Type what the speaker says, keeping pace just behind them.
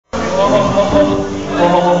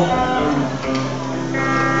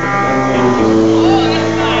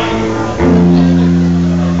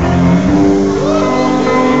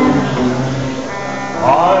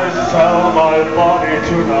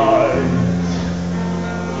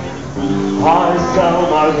I sell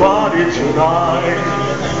my body tonight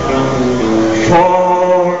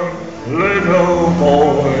for little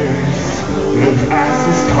boys with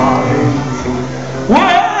asses tied,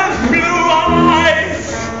 with blue eyes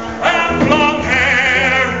and blonde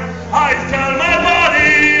hair. I sell my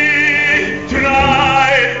body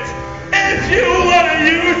tonight. If you wanna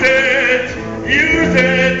use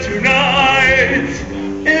it tonight.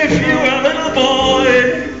 If you're a little boy,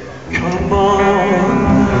 come on.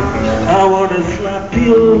 I wanna slap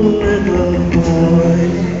you, little boy,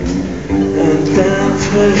 and dance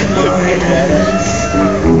with my ass.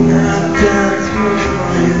 Now dance with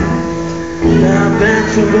my ass. Now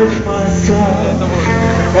dance with myself.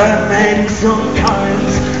 And maybe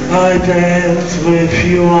sometimes I dance with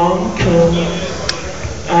you, uncle.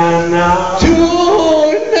 And now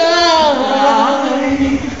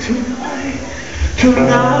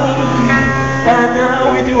tonight, and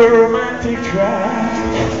now we do a romantic track.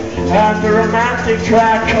 And the romantic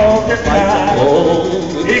track called the tag.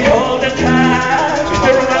 He called the tag,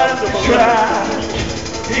 the romantic track.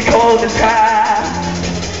 He called the tag.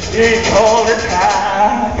 He called the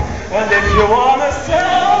tag. And if you wanna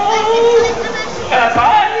sell and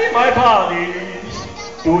buy my body,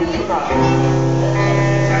 do it tonight.